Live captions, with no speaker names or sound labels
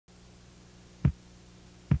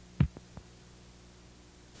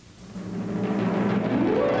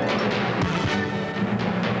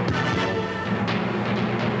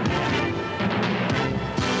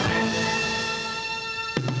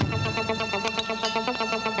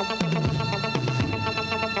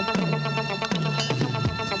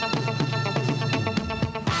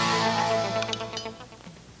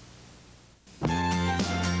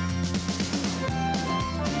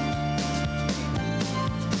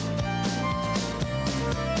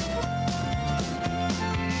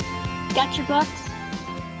Got your books?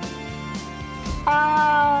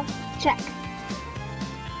 Check.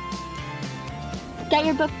 Got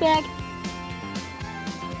your book bag?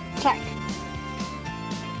 Check.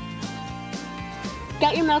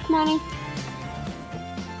 Got your milk money?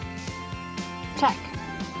 Check.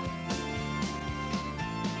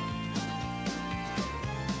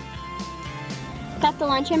 Got the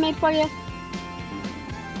lunch I made for you?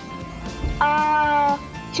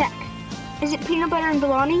 Check. Is it peanut butter and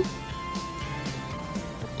bologna?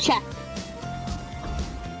 Check.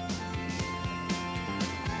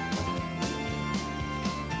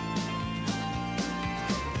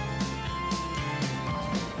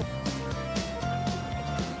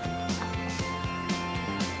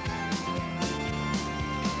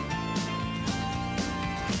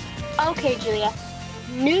 Okay, Julia.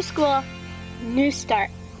 New school, new start.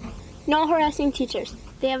 No harassing teachers.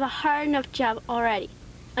 They have a hard enough job already.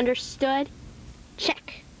 Understood?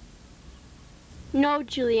 Check. No,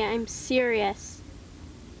 Julia, I'm serious.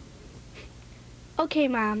 Okay,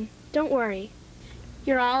 Mom, don't worry.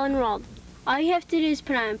 You're all enrolled. All you have to do is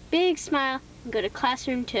put on a big smile and go to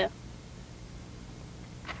classroom 2.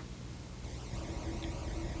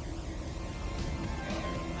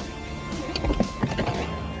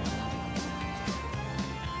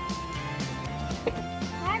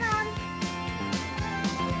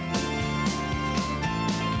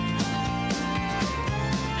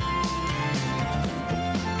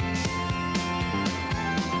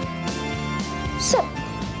 So,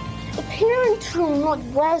 apparently Trump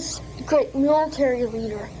was a great military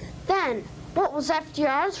leader. Then, what was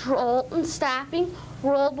FDR's role in stopping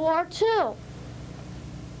World War II?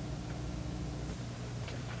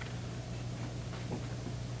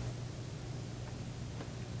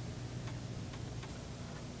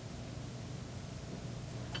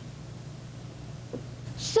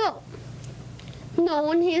 So, no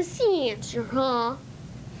one has the answer, huh?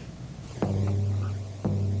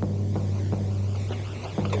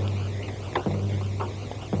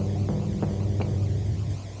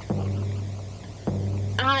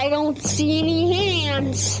 I don't see any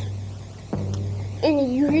hands.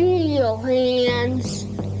 Any real hands.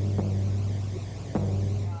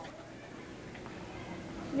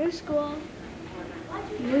 New school,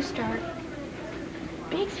 new start.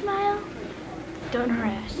 Big smile, don't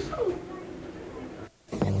harass.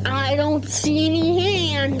 I don't see any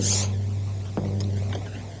hands.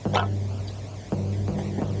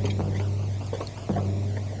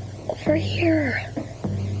 Over here.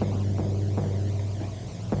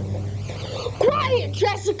 Quiet,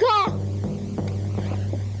 Jessica!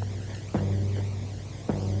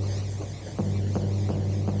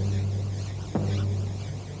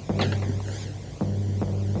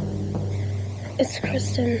 It's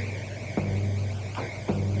Kristen.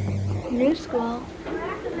 New school.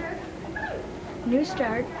 New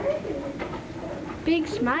start. Big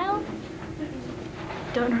smile.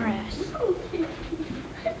 Don't harass.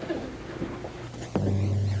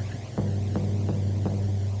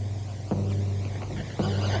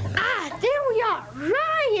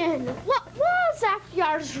 Ryan, what was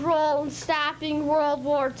FDR's role in stopping World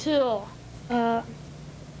War II?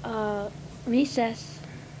 Recess.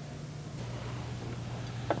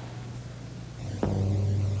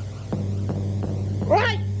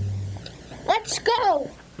 Right, let's go.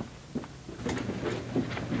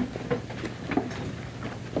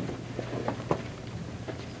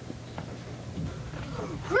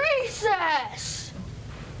 Recess.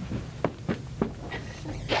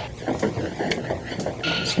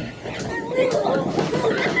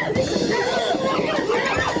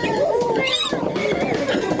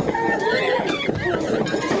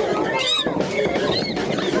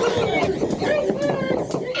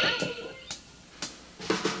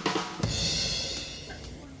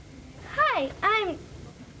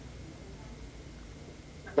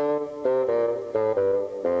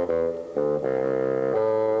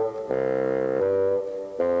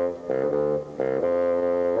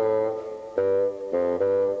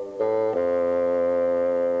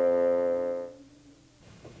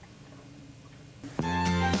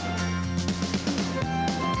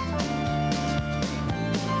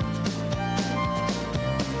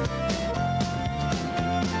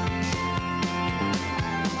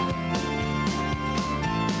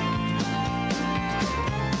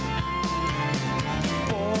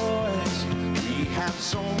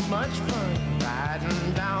 So much fun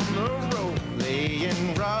riding down the road,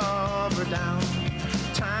 laying rubber down.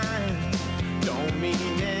 Time don't mean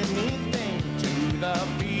anything to the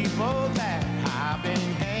people that I've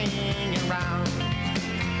been hanging around.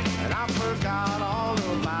 And I forgot all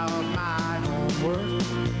about my homework.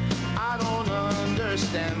 I don't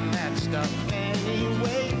understand that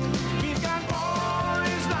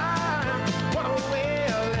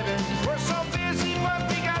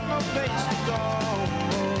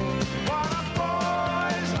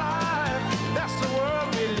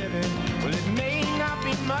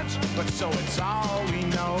but so it's all we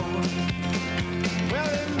know. Well,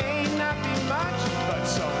 it may not be much, but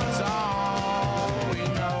so it's all we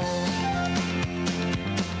know.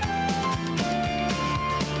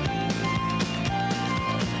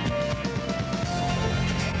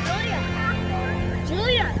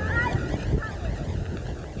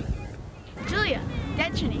 Julia,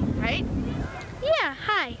 that's your name, right? Yeah,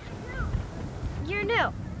 hi. You're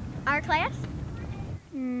new. Our class?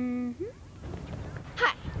 Mm-hmm.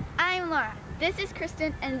 Hi, I'm Laura. This is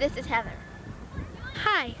Kristen, and this is Heather.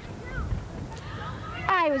 Hi.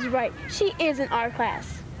 I was right. She is in our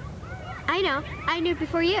class. I know. I knew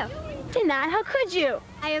before you. Did not. How could you?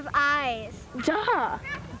 I have eyes. Duh.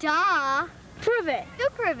 Duh. Prove it. You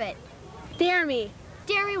prove it. Dare me.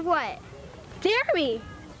 Dare me what? Dare me.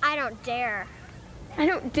 I don't dare. I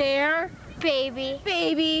don't dare. Baby.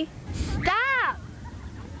 Baby. Stop.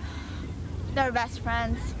 They're best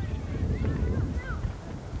friends.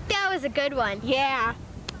 That was a good one. Yeah.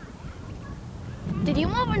 Did you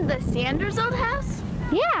move into the Sanders' old house?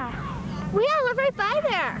 Yeah. We all live right by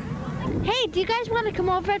there. Hey, do you guys want to come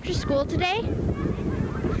over after school today?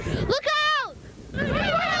 Look out!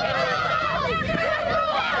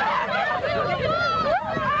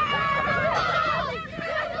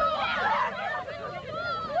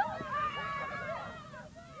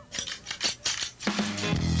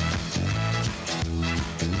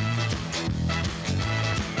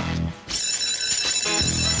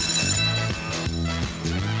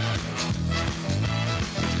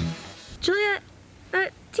 Julia, do you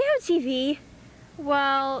have a TV?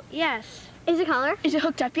 Well, yes. Is it color? Is it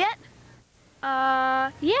hooked up yet?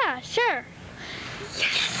 Yeah, sure.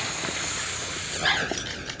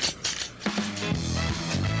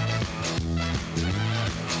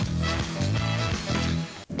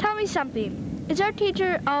 Tell me something. Is our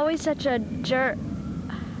teacher always such a jerk?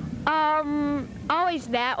 Always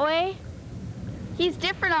that way? He's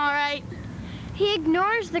different, all right. He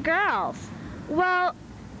ignores the girls. Well,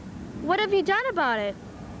 what have you done about it?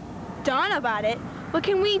 Done about it? What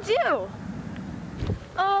can we do?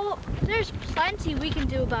 Oh, there's plenty we can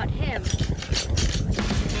do about him.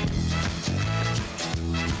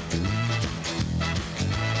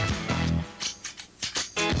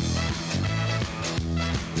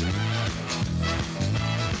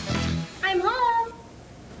 I'm home.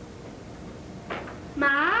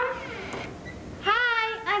 Mom?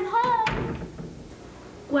 Hi, I'm home.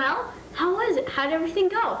 Well, how was it? How'd everything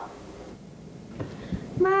go?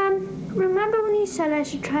 Mom, remember when you said I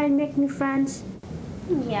should try and make new friends?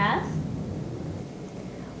 Yes.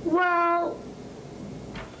 Well...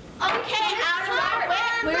 Okay, out of our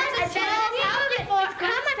way. Where's the bell?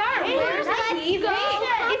 Come on, where's the TV?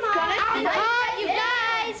 It's gonna start, you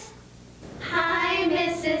guys. Hi,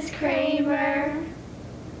 Mrs. Kramer.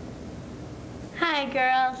 Hi,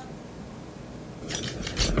 girls.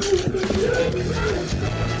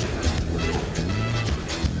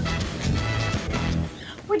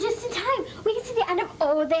 We're just in time. We can see the end of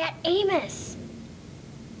Oh, That Amos.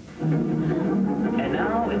 And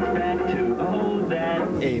now it's back to Oh,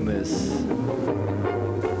 That Amos.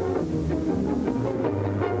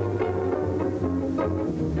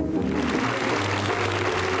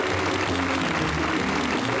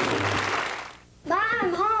 Mom,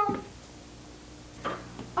 I'm home.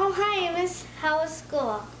 Oh, hi, Amos. How was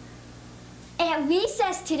school? At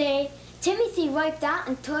recess today, Timothy wiped out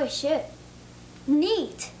and tore his shirt.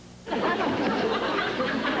 Neat.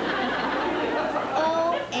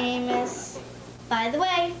 Oh, Amos. By the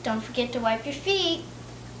way, don't forget to wipe your feet.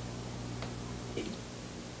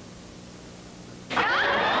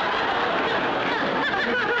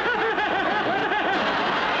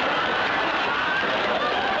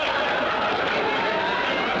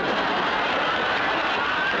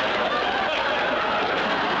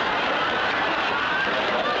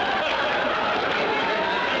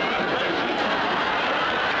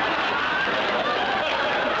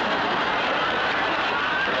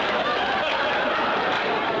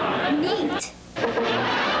 Neat.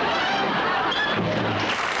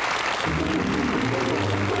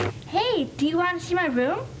 Hey, do you want to see my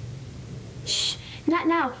room? Shh, not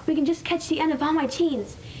now. We can just catch the end of all my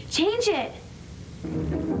teens. Change it.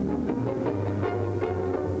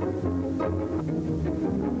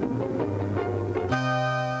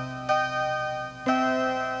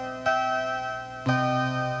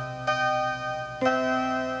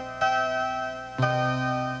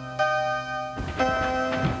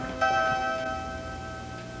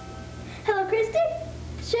 Hello, Christy.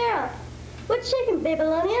 Cheryl. What's shaking,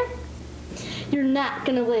 Babylonia? You're not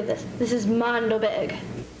gonna believe this. This is Mondo Big.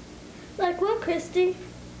 Like what, Christy?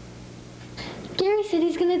 Gary said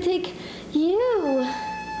he's gonna take you.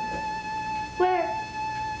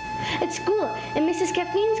 At school, in Mrs.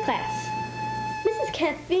 Caffeine's class. Mrs.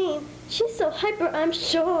 Caffeine? She's so hyper, I'm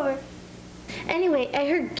sure. Anyway, I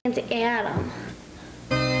heard Nancy Adam.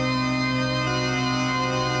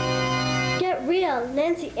 Get real,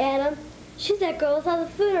 Nancy Adam. She's that girl with all the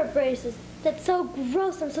food braces. That's so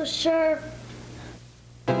gross, I'm so sure.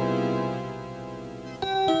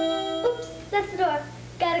 Oops, that's the door.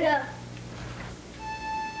 Gotta go.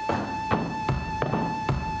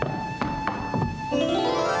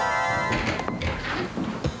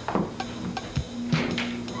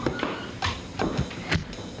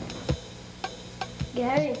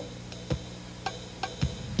 Gary.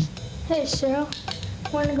 Hey, Cheryl.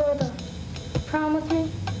 Want to go to the prom with me?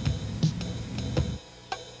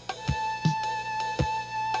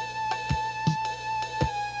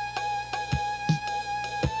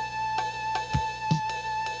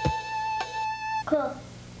 Cool.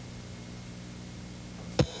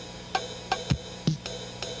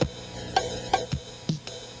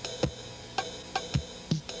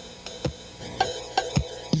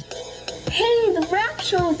 Hey, the rap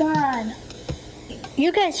show's on.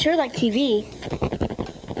 You guys sure like TV.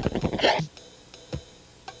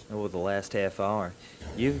 Oh, the last half hour.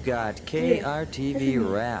 You've got KRTV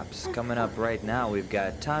Raps coming up right now. We've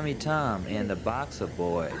got Tommy Tom and the Boxer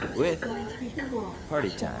Boy with Party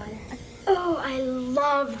Time. Oh, I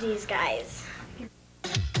love these guys.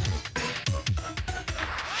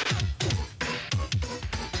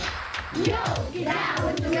 Yo, get out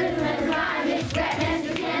with the rhythm and the rhyme. It's Brett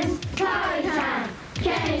and Ken's party time.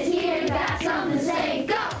 Ken is here, got something to say.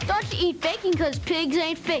 Go! Don't you eat bacon because pigs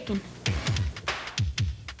ain't faking.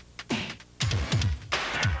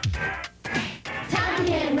 Tommy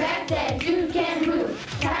can rap, that dude can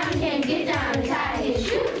move. Tommy can get down and tie his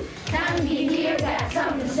shoes. Tommy get here, got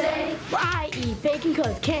something to say. Well, I eat bacon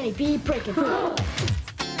because Kenny be breaking food.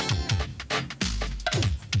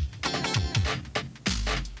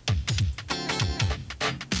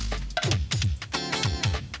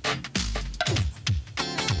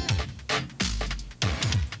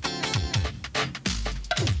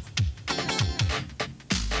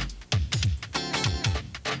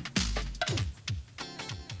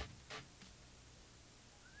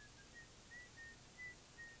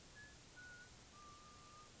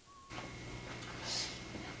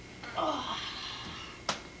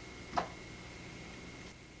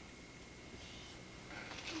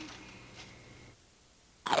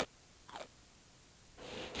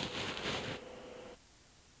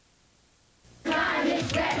 Time,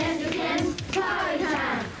 it's Brett and Ken's party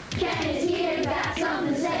time. Ken is here, got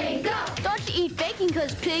something to say. Go! Don't you eat bacon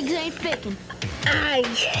because pigs ain't faking. I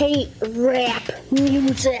hate rap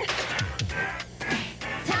music.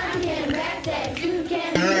 Tommy can rap, that dude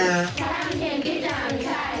can move. Tommy can get down and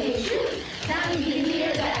tie his shoes. Tommy get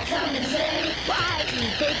here, got something to say. Well, I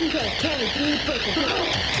eat bacon because Kenny be breaking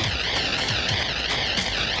food.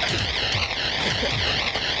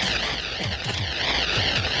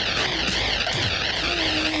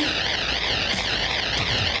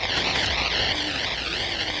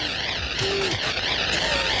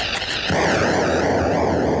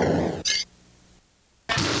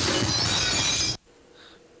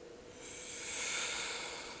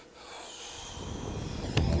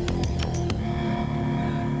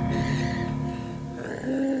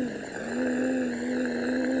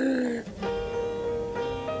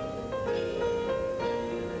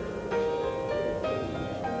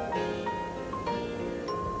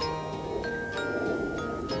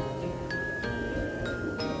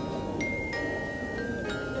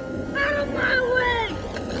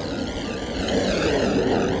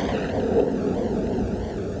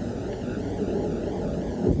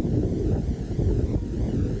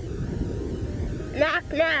 Knock,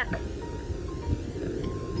 knock.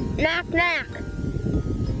 Knock, knock.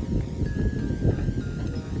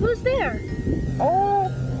 Who's there?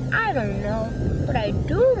 Oh, I don't know. But I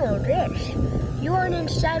do know this. You aren't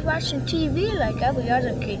inside watching TV like every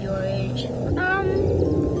other kid your age.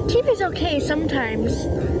 TV's okay sometimes.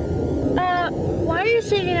 Why are you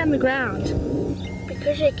sitting on the ground?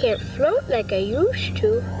 Because I can't float like I used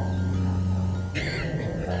to.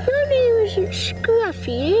 Your name isn't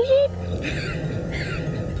Scruffy, is it?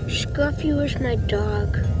 Scruffy was my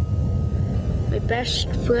dog. My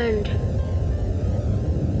best friend.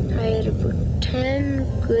 I had her for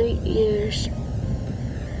 10 great years.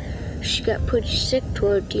 She got pretty sick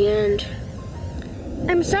toward the end.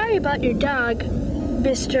 I'm sorry about your dog,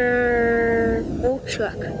 Mr.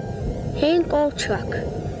 Oldtruck. Hank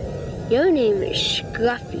Oldtruck. Your name is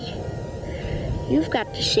Scruffy. You've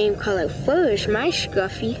got the same color fur as my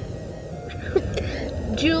Scruffy.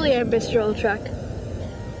 Julia, Mr. Oldtruck.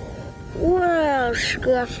 Well,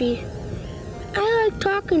 Scruffy, I like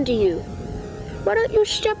talking to you. Why don't you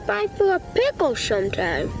step by for a pickle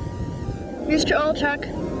sometime? Mr. Olchuk,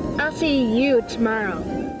 I'll see you tomorrow.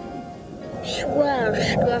 Swell,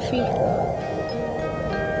 Scruffy.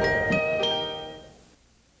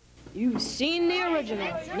 You've seen the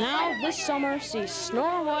original. Now, this summer, see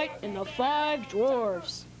Snow White and the Five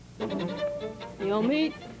Dwarfs. You'll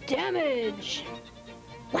meet Damage.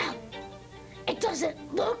 Well, it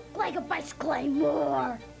doesn't look like a bicycle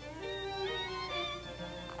anymore.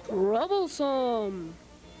 Troublesome.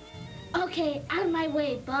 Okay, out of my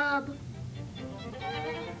way, Bob.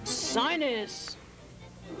 Sinus.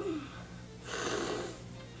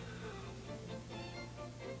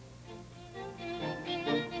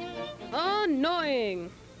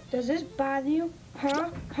 Annoying. Does this bother you? Huh?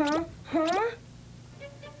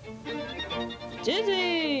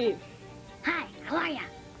 Dizzy. Hi, how are ya?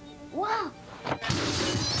 Whoa!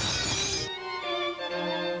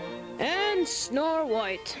 And Snore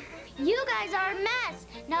White. You guys are a mess.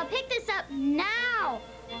 Now pick this up now.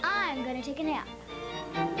 I'm gonna take a nap.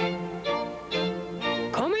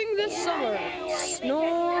 Coming this summer,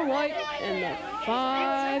 Snore White and the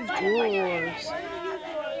Five Dwarfs.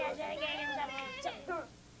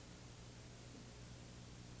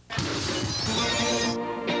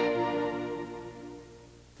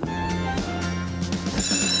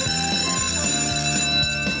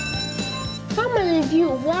 How many of you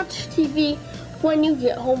watch TV when you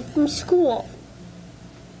get home from school?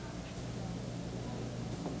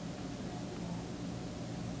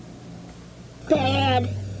 Bad.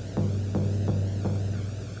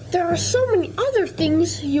 There are so many other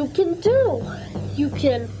things you can do. You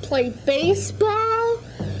can play baseball,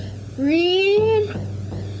 read,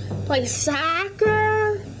 play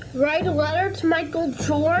soccer, write a letter to Michael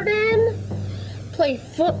Jordan, play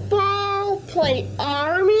football, play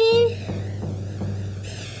army,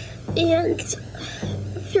 and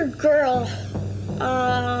if you're a girl,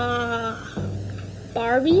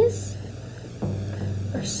 Barbies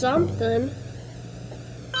or something.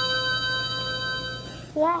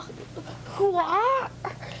 What?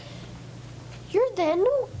 You're the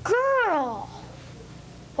new girl.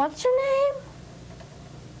 What's your name?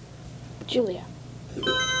 Julia.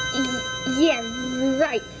 Yeah,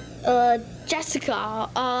 right. Jessica,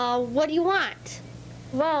 what do you want?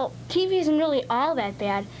 Well, TV isn't really all that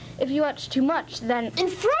bad. If you watch too much, then... In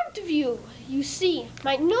front of you, you see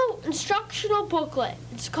my new instructional booklet.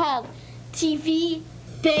 It's called TV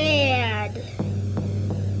Bad.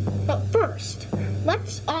 But first,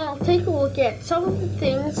 let's all take a look at some of the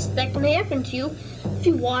things that can happen to you if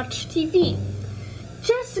you watch TV.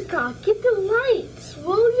 Jessica, get the lights,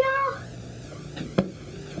 will ya?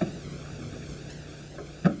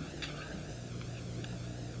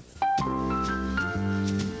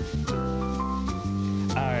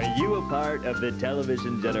 Are you a part of the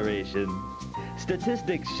television generation?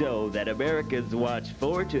 Statistics show that Americans watch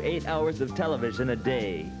 4 to 8 hours of television a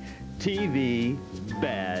day. TV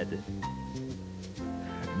bad.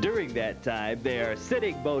 During that time, they are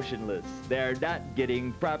sitting motionless. They are not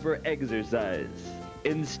getting proper exercise.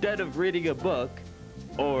 Instead of reading a book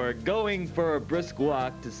or going for a brisk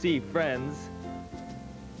walk to see friends,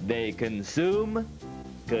 they consume.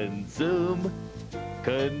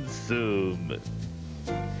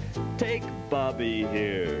 Take Bobby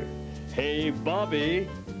here. Hey, Bobby,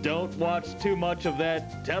 don't watch too much of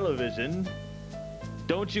that television.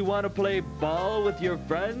 Don't you want to play ball with your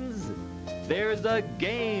friends? There's a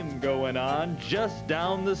game going on just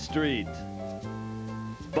down the street.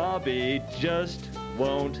 Bobby just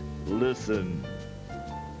won't listen.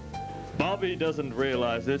 Bobby doesn't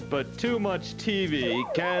realize it, but too much TV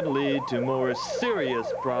can lead to more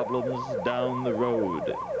serious problems down the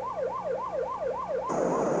road.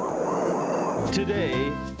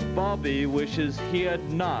 Today, Bobby wishes he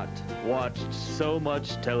had not watched so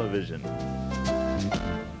much television.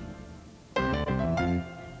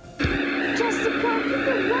 Jessica, get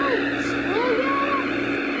the lights, will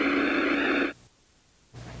ya?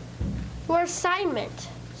 Your assignment,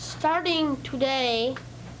 starting today,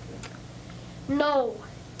 no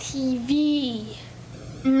TV.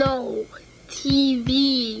 No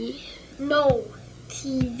TV. No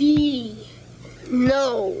TV.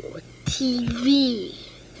 No TV.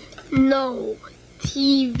 No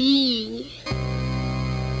TV.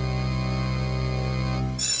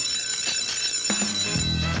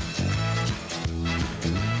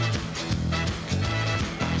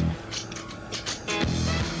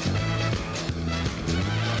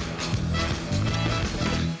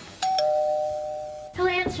 He'll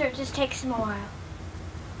answer, it just takes him a while.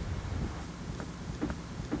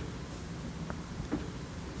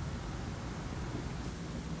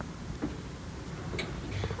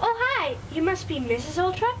 You must be Mrs.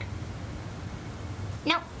 Oldtruck?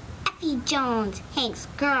 No, Effie Jones, Hank's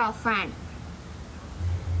girlfriend.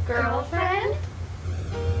 Girlfriend?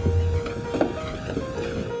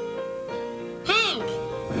 Hank!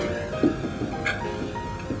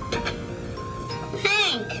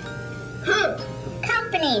 Hank!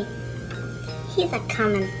 Company! He's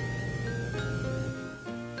a-comin'.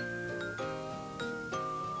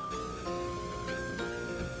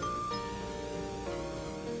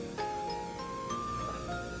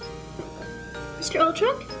 Mr.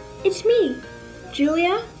 Oldtruck, it's me,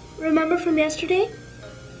 Julia. Remember from yesterday?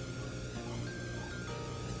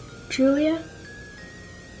 Julia?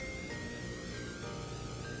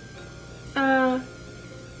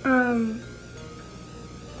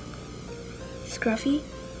 Scruffy?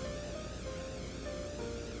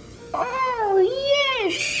 Oh,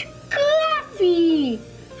 yes, Scruffy!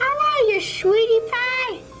 How are you, sweetie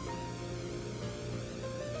pie?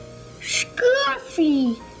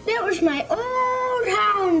 Scruffy! That was my old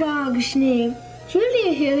hound dog's name.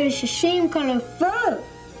 Julia here has the same color fur.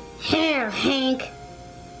 Hair, Hank.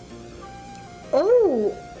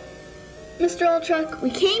 Oh! Mr. Oldtruck, we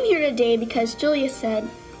came here today because Julia said,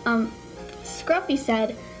 Scruffy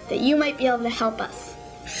said that you might be able to help us.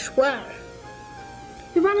 Swear.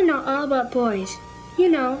 We want to know all about boys. You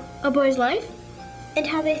know, a boy's life, and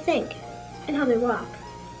how they think, and how they walk.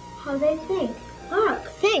 How they think. Walk.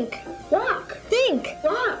 Think. Walk. Think.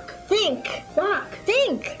 Walk. Think. Walk.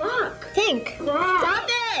 Think. Walk. Think. Walk. Stop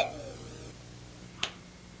it!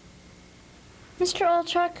 Mr.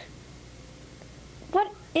 Oldtruck,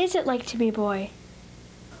 what is it like to be a boy?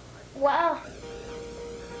 Well,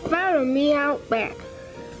 follow me out back.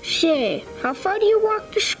 Say, how far do you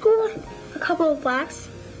walk to school? A couple of blocks.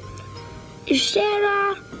 Is that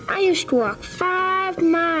all? I used to walk 5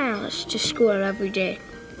 miles to school every day.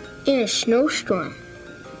 In a snowstorm.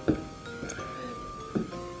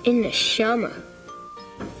 In the summer.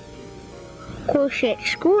 Of course, at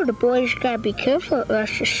school, the boys gotta be careful or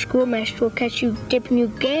else the schoolmaster will catch you dipping your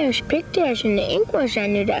gas, pigtails, and the inkwells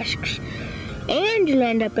on your desks. And you'll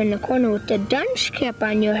end up in the corner with the dunce cap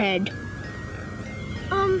on your head.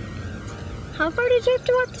 How far did you have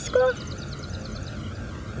to walk to school?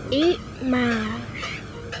 8 miles.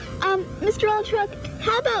 Mr. Oldtruck,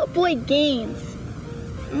 how about boy games?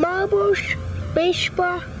 Marbles,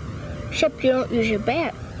 baseball, except you don't use a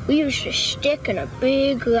bat. We use a stick and a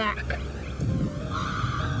big rock.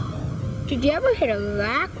 Did you ever hit a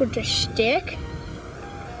rock with a stick?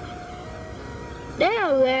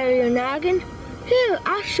 That'll wear your noggin. Here,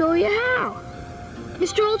 I'll show you how.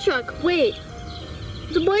 Mr. Oldtruck, wait.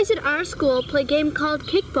 The boys at our school play a game called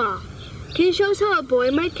kickball. Can you show us how a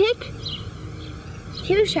boy might kick?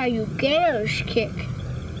 Here's how you girls kick.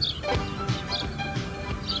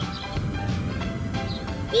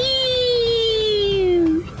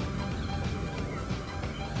 Eeeeee!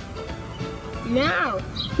 Now,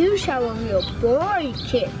 here's how a real boy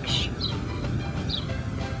kicks.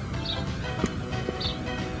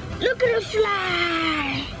 Look at the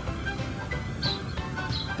fly!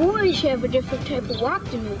 Boys have a different type of walk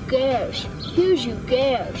than you girls. Here's you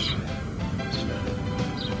girls.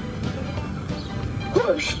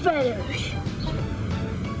 Horse feathers.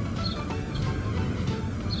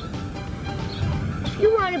 If you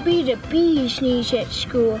want to be the bee's knees at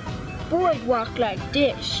school, boys walk like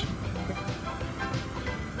this.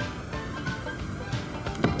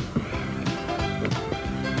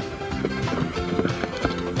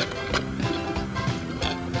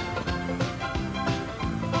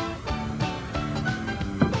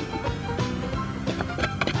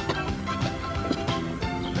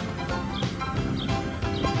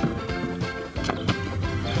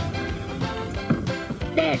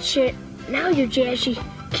 That's it. Now you're jazzy.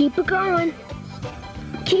 Keep it going.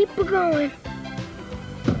 Keep it going.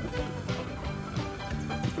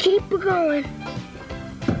 Keep it going.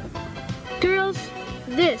 Girls,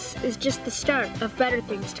 this is just the start of better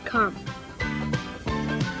things to come.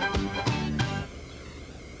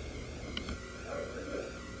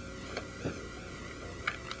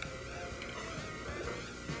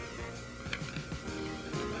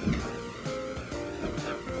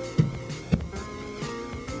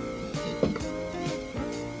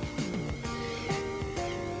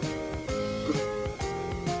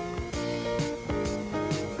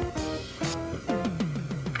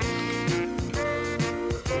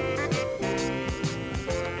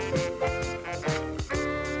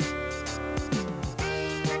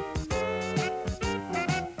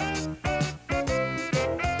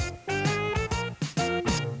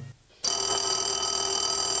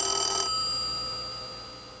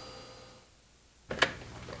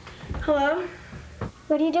 Hello?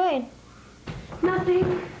 What are you doing?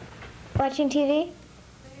 Nothing. Watching TV?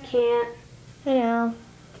 Can't. I know.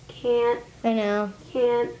 Can't. I know.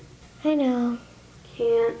 Can't. I know.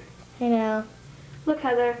 Can't. I know. Look,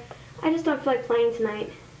 Heather, I just don't feel like playing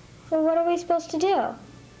tonight. Well, what are we supposed to do?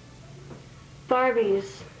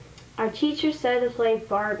 Barbies. Our teacher said to play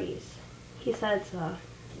Barbies. He said so.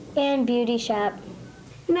 And beauty shop.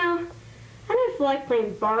 No, I don't feel like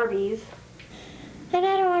playing Barbies. And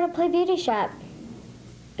I don't want to play beauty shop.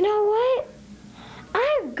 You know what?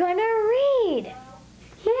 I'm gonna read.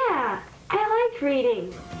 Yeah, I like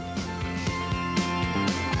reading.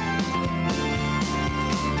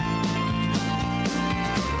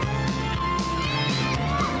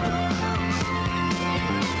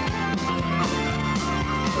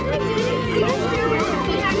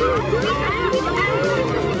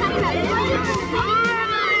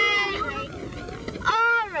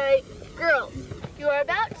 All right, girls, you are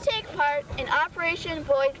about to take part in Operation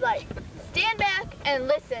Boys Life. Stand back and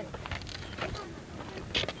listen.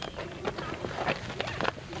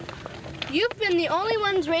 You've been the only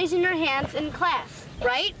ones raising your hands in class,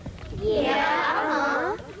 right?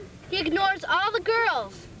 Yeah. He ignores all the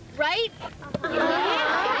girls, right?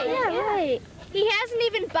 Yeah, right. He hasn't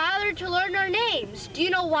even bothered to learn our names. Do you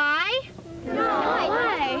know why? No.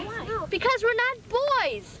 Why? Because we're not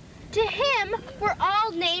boys. To him, we're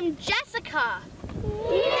all named Jessica.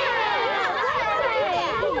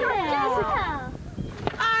 Jessica.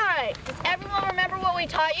 All right, does everyone remember what we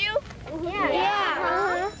taught you?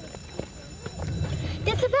 Yeah.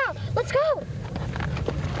 Jessica, let's go.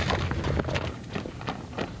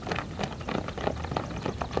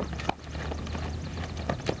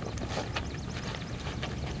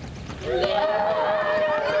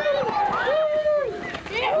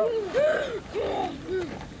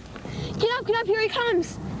 Get up, here he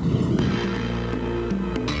comes.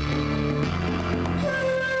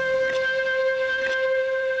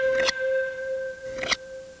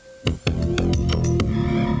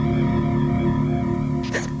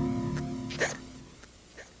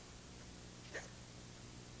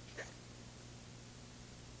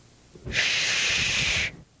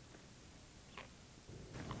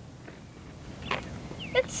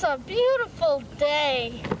 It's a beautiful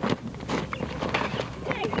day.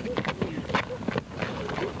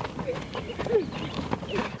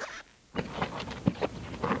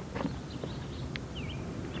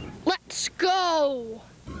 Let's go.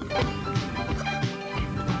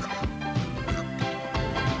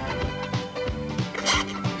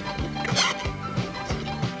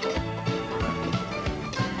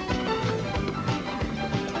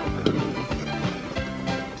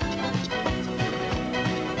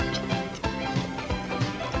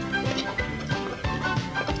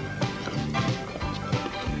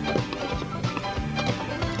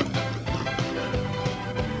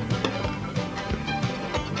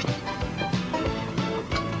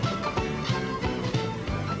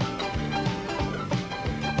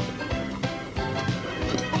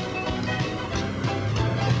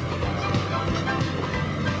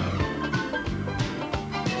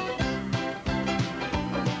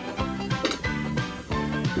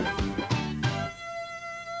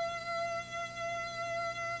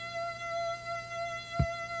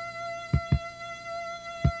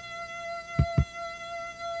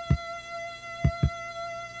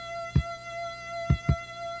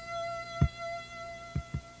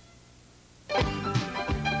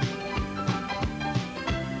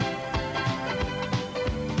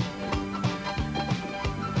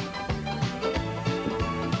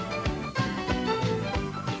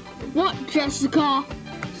 What, Jessica?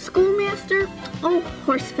 Schoolmaster? Oh,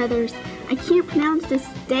 horse feathers. I can't pronounce this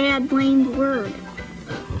dad-blamed word.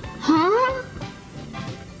 Huh?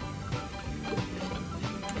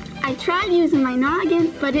 I tried using my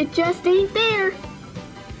noggin, but it just ain't there.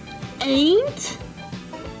 Ain't?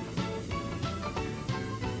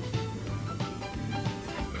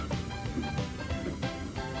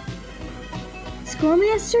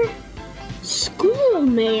 Schoolmaster?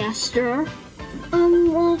 Schoolmaster?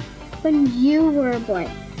 Well, when you were a boy,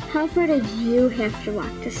 how far did you have to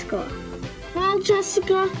walk to school? Well,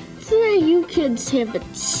 Jessica, today you kids have it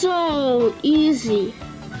so easy.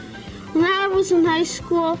 When I was in high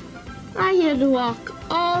school, I had to walk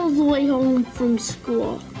all the way home from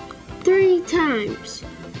school 3 times,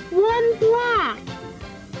 1 block,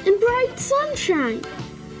 in bright sunshine.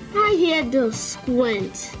 I had to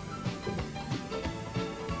squint.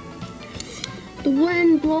 The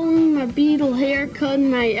wind blowing my beetle hair cut in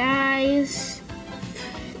my eyes.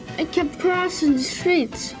 I kept crossing the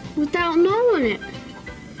streets without knowing it.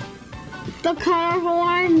 The car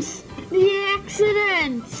horns, the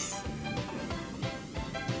accidents.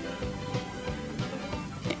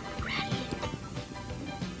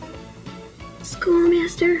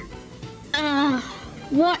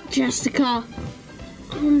 What, Jessica?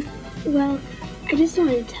 Well, I just want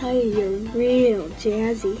to tell you you're real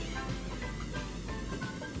jazzy.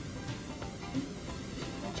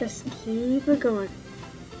 Just keep it going.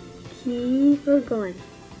 Keep it going.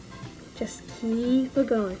 Just keep it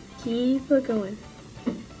going. Keep it going.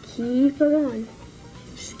 Keep it going.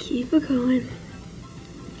 Just keep it going.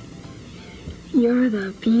 You're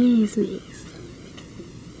the bee's knees.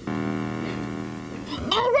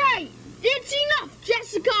 All right, it's enough,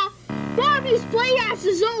 Jessica. Barbie's playhouse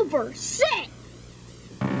is over. Sit.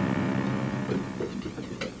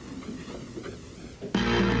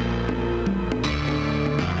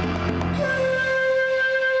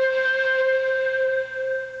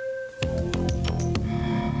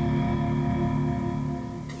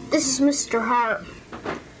 This is Mr. Hart.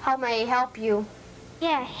 How may I help you?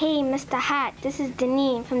 Yeah, hey, Mr. Hart, this is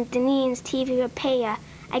Deneen from Deneen's TV Repair.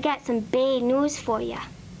 I got some bad news for you.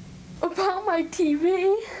 About my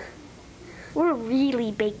TV? We're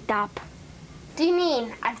really baked up.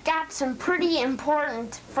 Deneen, I've got some pretty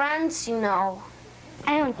important friends, you know.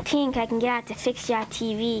 I don't think I can get out to fix your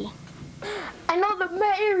TV. I know the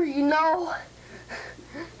mayor, you know.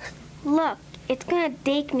 Look, it's gonna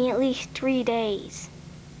take me at least 3 days.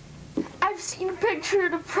 I've seen a picture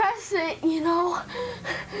of the president, you know.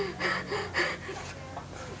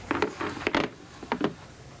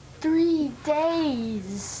 3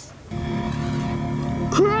 days.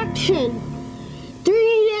 Correction.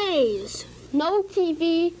 3 days. No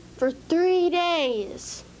TV for 3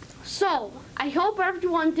 days. So, I hope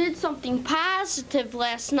everyone did something positive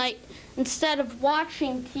last night instead of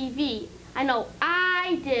watching TV. I know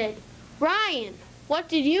I did. Ryan, what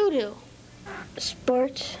did you do?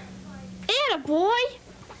 Sports. Attaboy!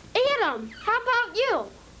 Adam, how about you?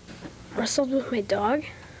 Wrestled with my dog.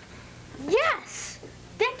 Yes,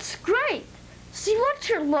 that's great. See what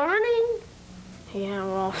you're learning? Yeah,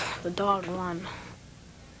 well, the dog won.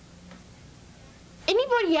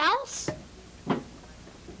 Anybody else?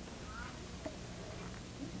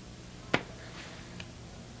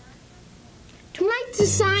 Tonight's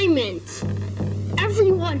assignment.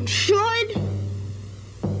 Everyone should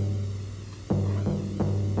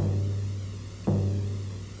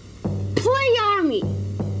play Army.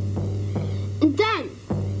 And then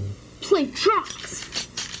play trucks.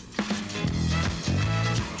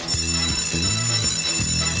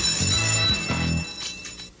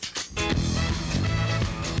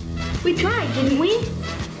 We tried, didn't we?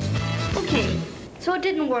 Okay, so it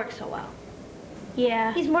didn't work so well.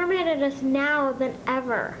 Yeah. He's more mad at us now than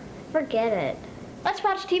ever. Forget it. Let's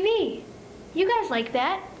watch TV. You guys like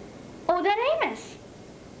that? Oh, that Amos.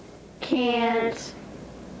 Can't.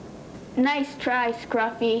 Nice try,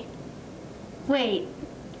 Scruffy. Wait.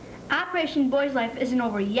 Operation Boy's Life isn't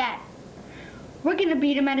over yet. We're gonna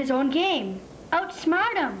beat him at his own game.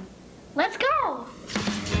 Outsmart him. Let's go!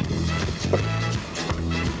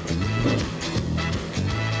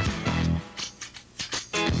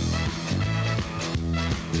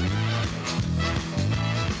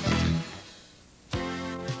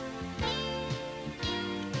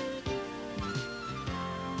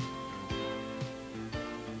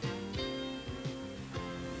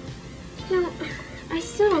 No, I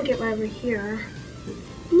still don't get why we're here.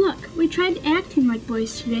 Look, we tried acting like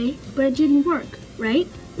boys today, but it didn't work, right?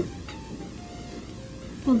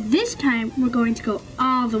 Well, this time we're going to go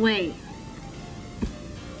all the way.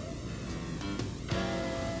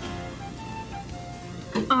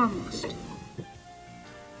 Almost.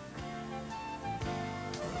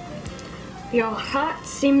 Your heart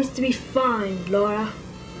seems to be fine, Laura.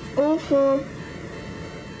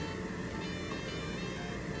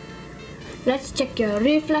 Let's check your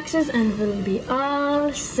reflexes and we'll be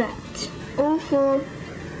all set.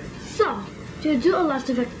 So, do you do a lot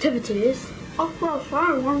of activities?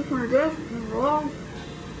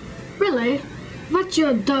 Really? What's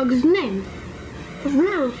your dog's name?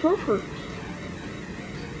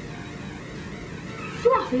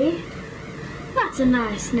 Fluffy? That's a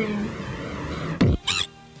nice name.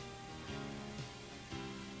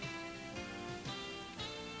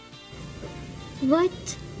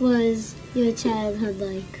 What was your childhood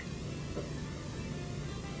like?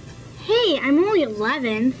 Hey, I'm only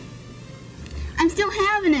 11. I'm still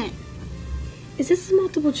having it. Is this a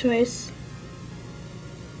multiple choice?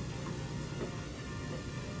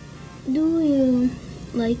 Do you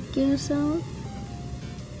like yourself?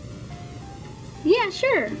 Yeah,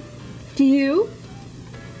 sure. Do you?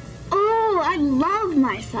 Oh, I love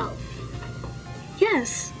myself.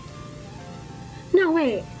 Yes. No,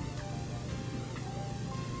 wait.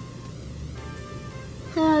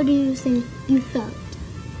 How do you think you felt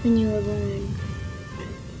when you were born?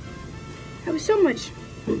 I was so much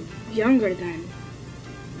Younger then.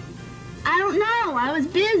 I don't know. I was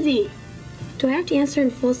busy. Do I have to answer in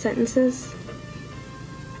full sentences?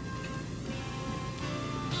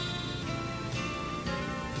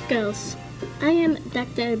 Girls, I am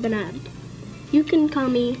Dr. Bernard. You can call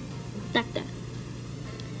me Doctor.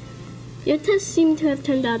 Your tests seem to have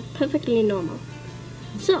turned out perfectly normal.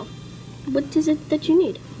 So, what is it that you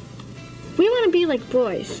need? We want to be like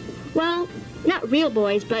boys. Well, not real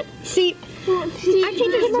boys, but see, our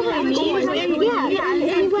teachers were like boys. And we went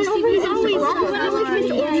over this always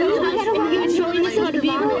showing us how to be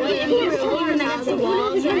boys. And we were over against the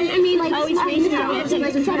walls. I mean, always raising our heads and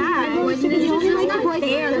like, good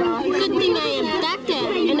thing I am Doctor,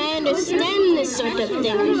 and I understand this sort of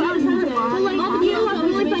thing.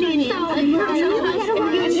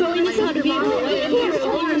 showing us how to be boys.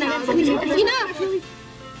 Enough!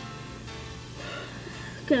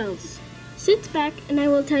 Girls, sit back and I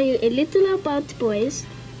will tell you a little about boys,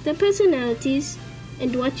 their personalities,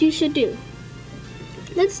 and what you should do.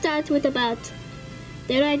 Let's start with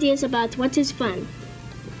their ideas about what is fun.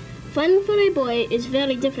 Fun for a boy is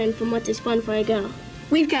very different from what is fun for a girl.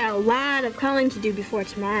 We've got a lot of calling to do before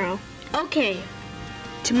tomorrow. Okay.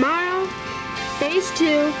 Tomorrow, Phase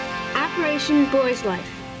 2, Operation Boys Life.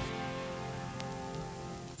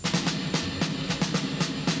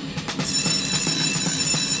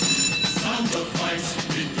 Sound of fight,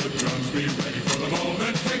 beat the drums, be ready for the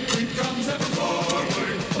moment. Victory comes ever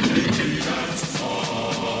forward. Make me dance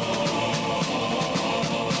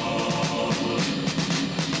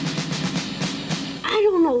I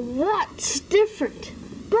don't know what's different,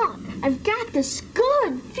 but I've got this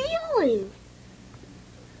good feeling.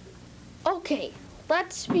 Okay,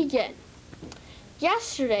 let's begin.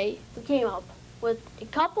 Yesterday, we came up with a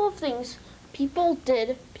couple of things people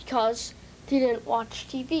did because they didn't watch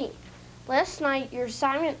TV. Last night, your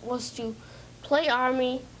assignment was to play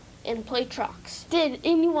Army and play trucks. Did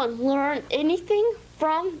anyone learn anything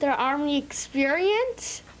from their Army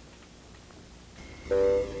experience?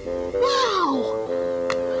 Wow!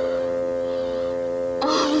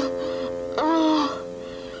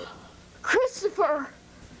 Christopher!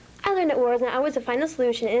 I learned that war is not always a final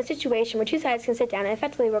solution in a situation where two sides can sit down and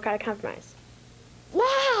effectively work out a compromise.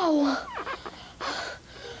 Wow!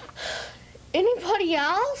 Anybody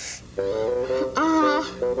else?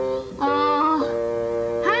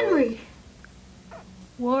 Henry.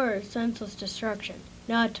 War is senseless destruction,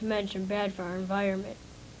 not to mention bad for our environment.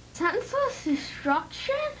 Senseless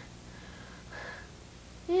destruction?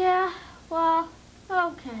 Yeah, well,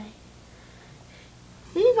 okay.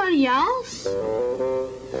 Anybody else?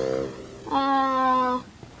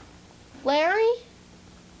 Larry?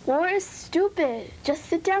 War is stupid. Just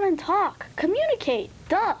sit down and talk. Communicate.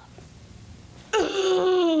 Duh.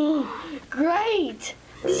 Great!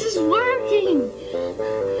 This is working!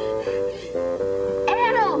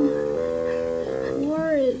 Adam!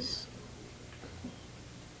 War is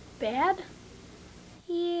Bad?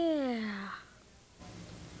 Yeah.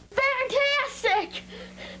 Fantastic!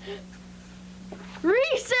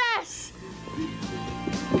 Recess!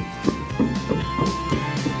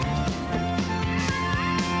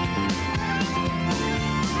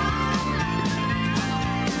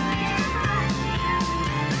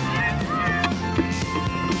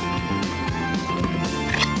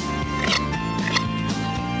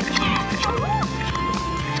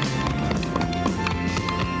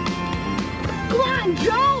 Come on,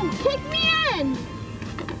 Joe! Kick me in!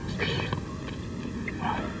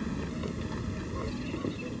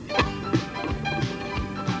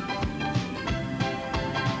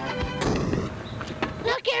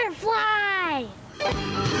 Look at her fly!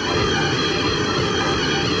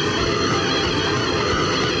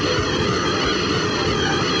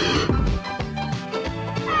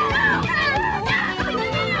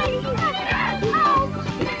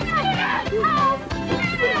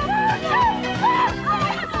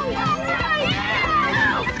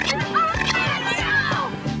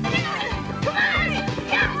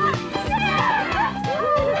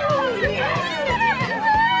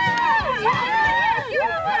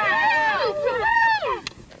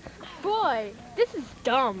 Boy, this is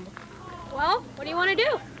dumb. Well, what do you want to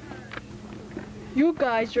do? You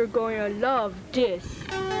guys are going to love this.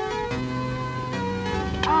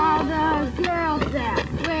 All those girls that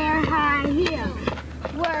wear high heels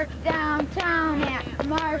work downtown at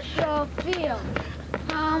Marshall Field.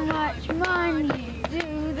 How much money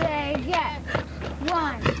do they get?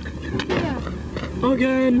 1, 2.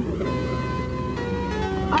 Again.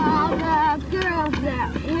 All the girls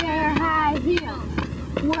that wear high heels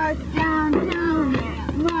work downtown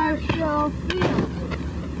at Marshall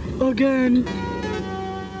Field. Again.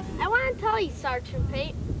 I want to tell golly, Sergeant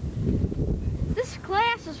Pate. This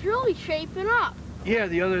class is really shaping up. Yeah,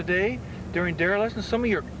 the other day, during dare lesson, some of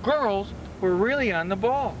your girls were really on the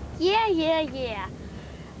ball. Yeah.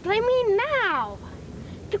 But I mean now.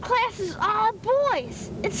 The class is all boys.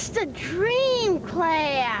 It's the dream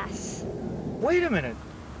class. Wait a minute.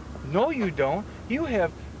 No, you don't. You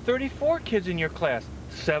have 34 kids in your class.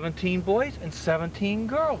 17 boys and 17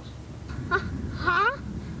 girls. Huh?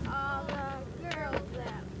 All the girls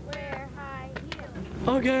that wear high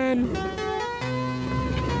heels. Again.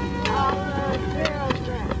 All the girls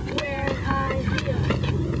that wear high heels.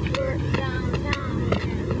 Work downtown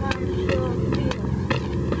and commercial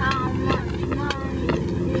fields. How much money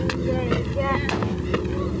do they get?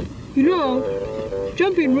 You know,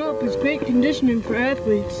 jumping rope is great conditioning for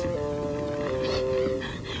athletes.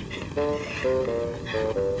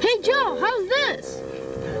 Hey Joe, how's this?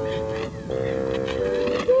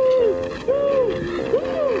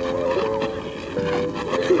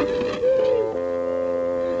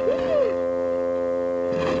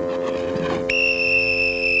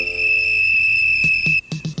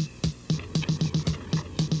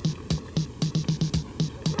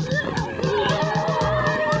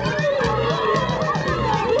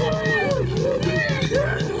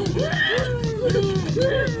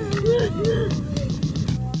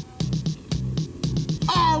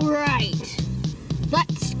 All right,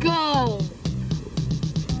 let's go.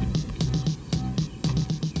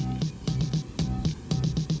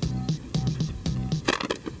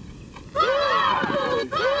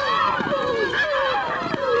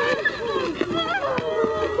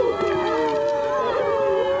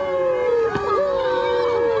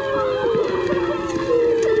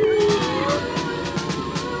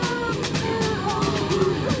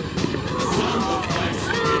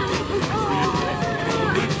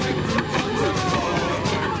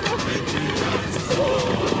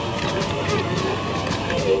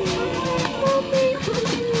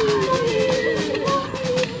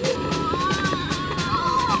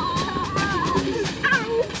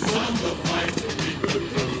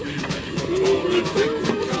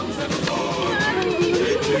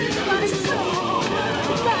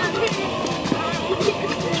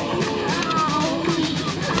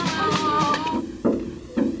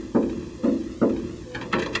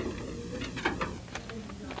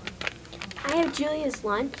 I have Julia's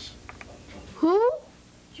lunch. Who?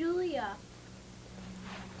 Julia.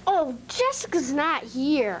 Oh, Jessica's not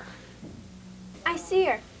here. I see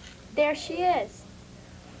her. There she is.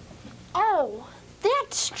 Oh,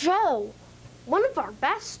 that's Joe, one of our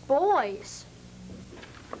best boys.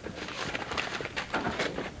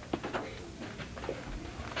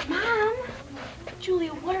 Mom!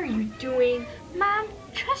 Julia, what are you doing? Mom,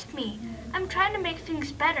 trust me. I'm trying to make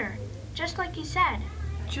things better, just like you said.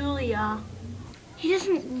 Julia. He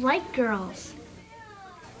doesn't like girls.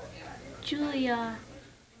 Julia.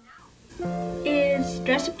 Is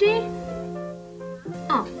dress-up day?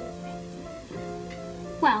 Oh.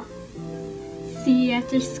 Well, see you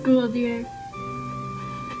after school, dear.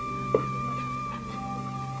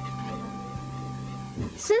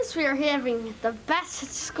 Since we are having the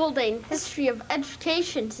best school day in history of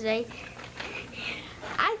education today,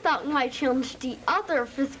 I thought we might challenge the other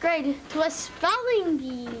fifth grade to a spelling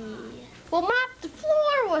bee. We'll mop the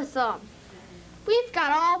floor with them. We've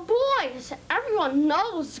got all boys. Everyone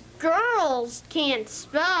knows girls can't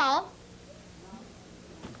spell.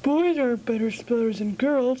 Boys aren't better spellers than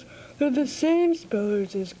girls. They're the same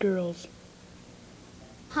spellers as girls.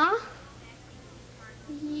 Huh?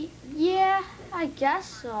 Yeah, I guess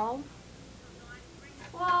so.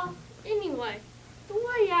 Well, anyway, the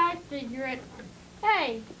way I figure it,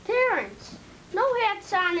 hey, Terrence, no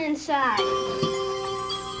hats on inside.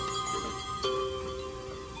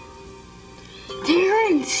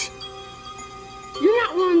 Terrence! You're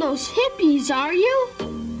not one of those hippies, are you?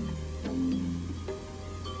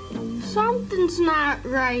 Something's not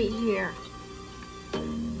right here.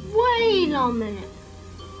 Wait a minute.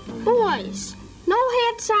 Boys, no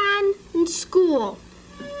hats on in school.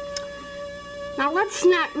 Now let's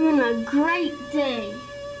not ruin a great day.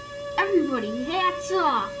 Everybody, hats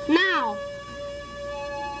off, now.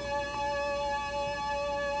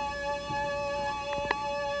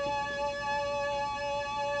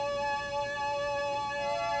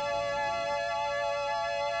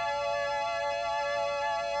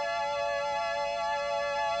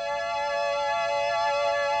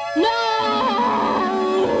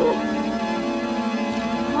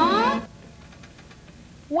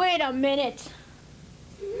 Wait a minute.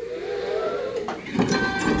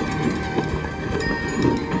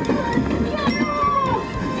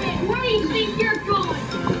 Where do you think you're going?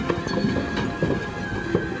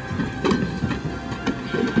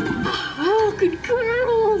 and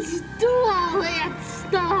girls do all that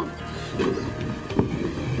stuff.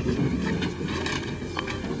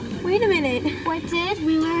 Wait a minute. What did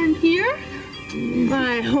we learn here?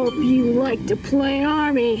 I hope you like to play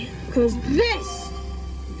army, because this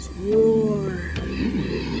is war.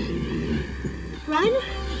 Run?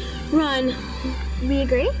 Run. We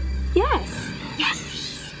agree? Yes.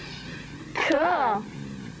 Yes. Cool.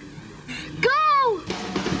 Go!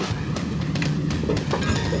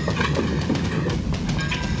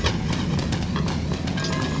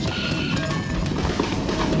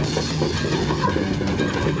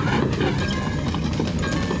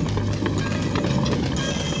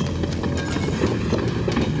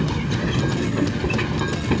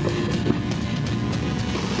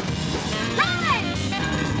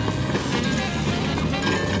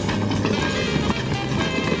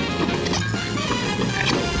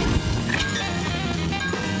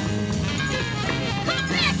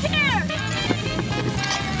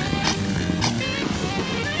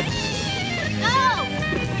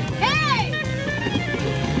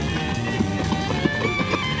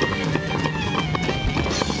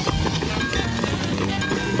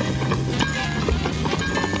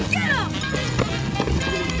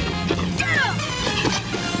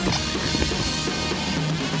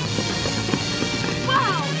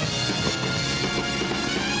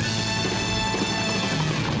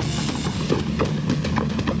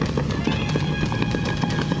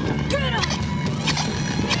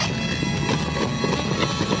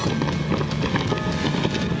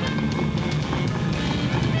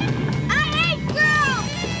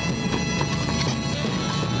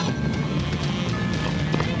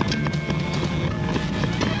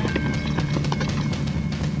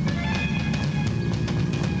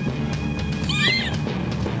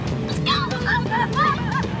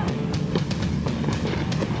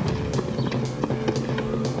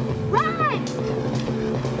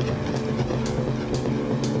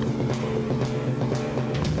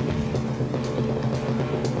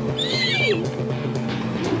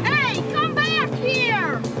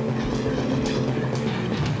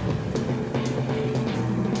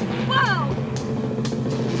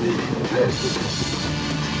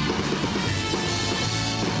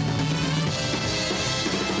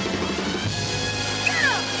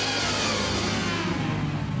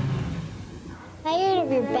 Tired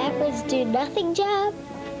of your backwards do-nothing job?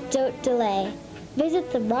 Don't delay.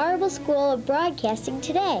 Visit the Marvel School of Broadcasting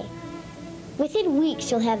today. Within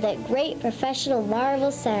weeks, you'll have that great professional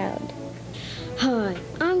Marvel sound. Hi,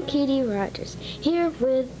 I'm Katie Rogers, here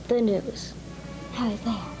with the news. How's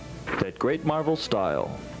that? That great Marvel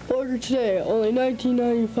style. Order today, only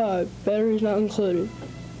 $19.95. Batteries not included.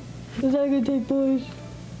 Is that a good take, boys?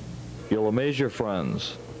 You'll amaze your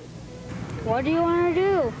friends. What do you want to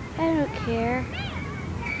do? I don't care.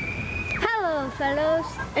 Hello, fellows.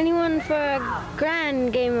 Anyone for a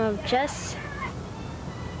grand game of chess?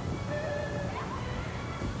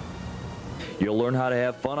 You'll learn how to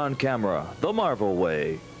have fun on camera, the Marvel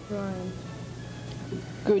way. Ryan.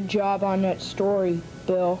 Good job on that story,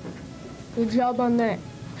 Bill. Good job on that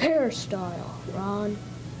hairstyle, Ron.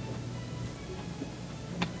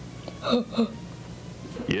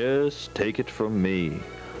 Yes, take it from me.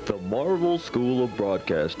 The Marvel School of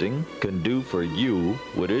Broadcasting can do for you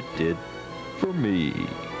what it did for me.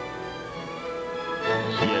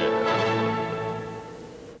 Yeah.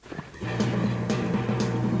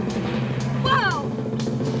 Whoa!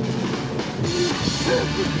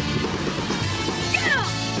 Get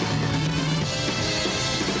up!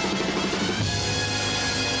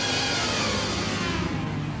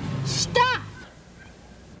 Stop!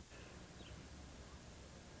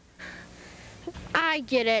 I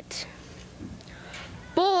get it.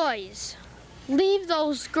 Boys, leave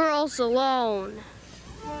those girls alone.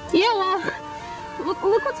 Yeah, well, look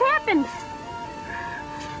what's happened.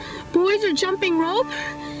 Boys are jumping rope.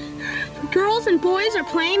 Girls and boys are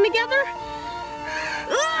playing together.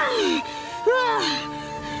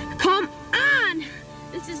 Come on!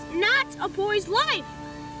 This is not a boy's life.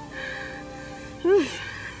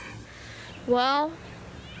 Well,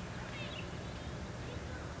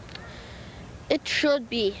 it should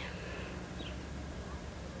be.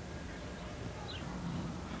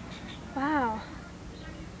 Wow.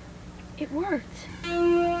 It worked.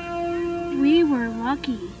 We were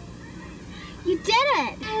lucky. You did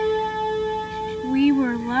it! We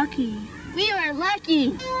were lucky. We were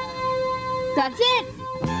lucky. That's it.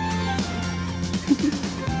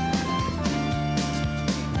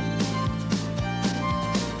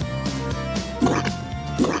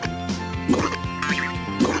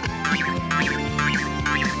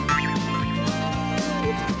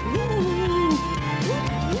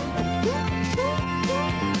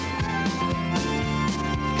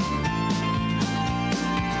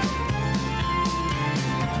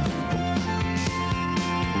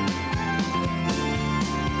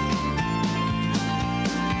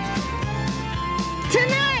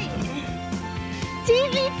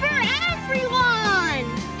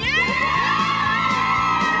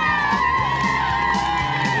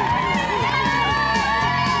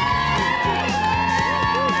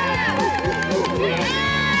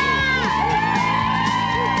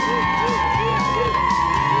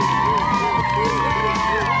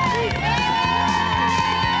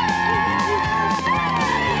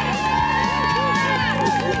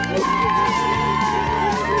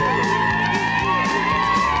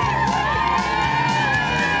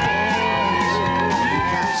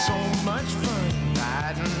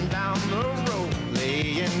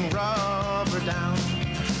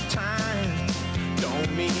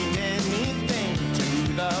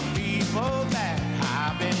 know that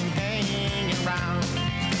I've been hanging around,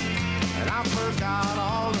 and I forgot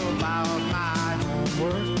all about my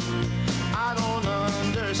homework. I don't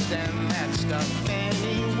understand that stuff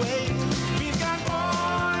anyway. We've got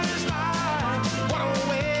boys' lives, what a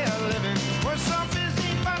way of living. We're so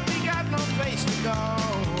busy, but we got no place to go.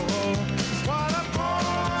 What a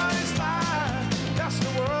boys' life, that's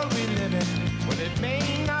the world we live in. Well, it may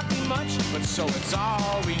not be much, but so it's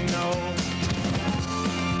all we know.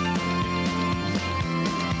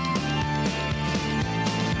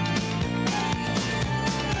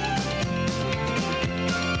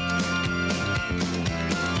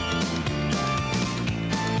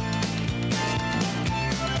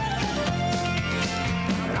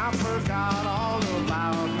 Forgot all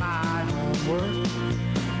about my homework.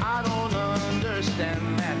 I don't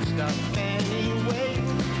understand that stuff anyway.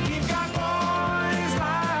 We've got boys'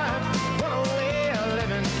 lives, what a way of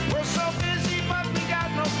living. We're so busy, but we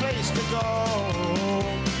got no place to go.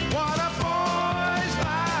 What a boys'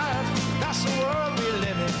 life, that's the world we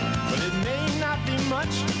live in. Well, it may not be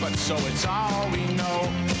much, but so it's all we know.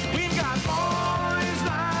 We've got boys'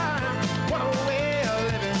 lives, what a way of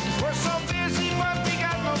living. We're so busy, but we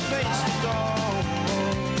got no place to go.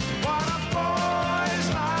 What a boy's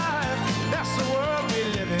life, that's the world we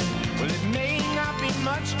live in. Well, it may not be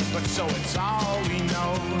much, but so it's all we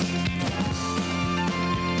know.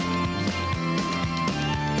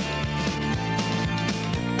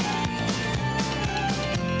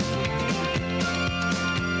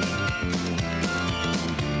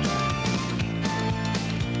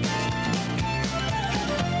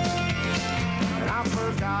 I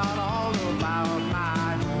forgot all about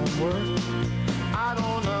my homework. I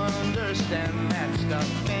don't understand that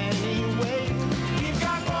stuff anyway. We've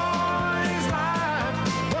got boys' lives,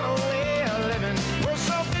 what a way of living. We're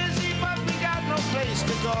so busy, but we got no place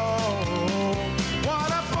to go. What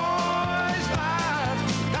a boys' life,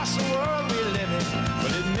 that's the world we live in.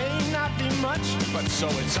 Well, it may not be much, but so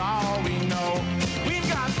it's all we know. We've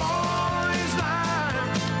got boys'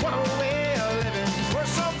 lives, what a way of living. We're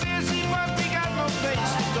so busy, but we got no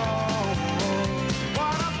place to go.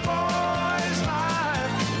 What a boy's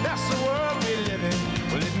life, that's the world we live in.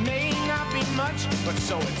 Well, it may not be much, but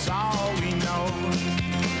so it's all we know.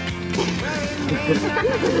 Well, it may not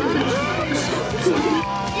be much, but so it's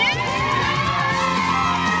all we know.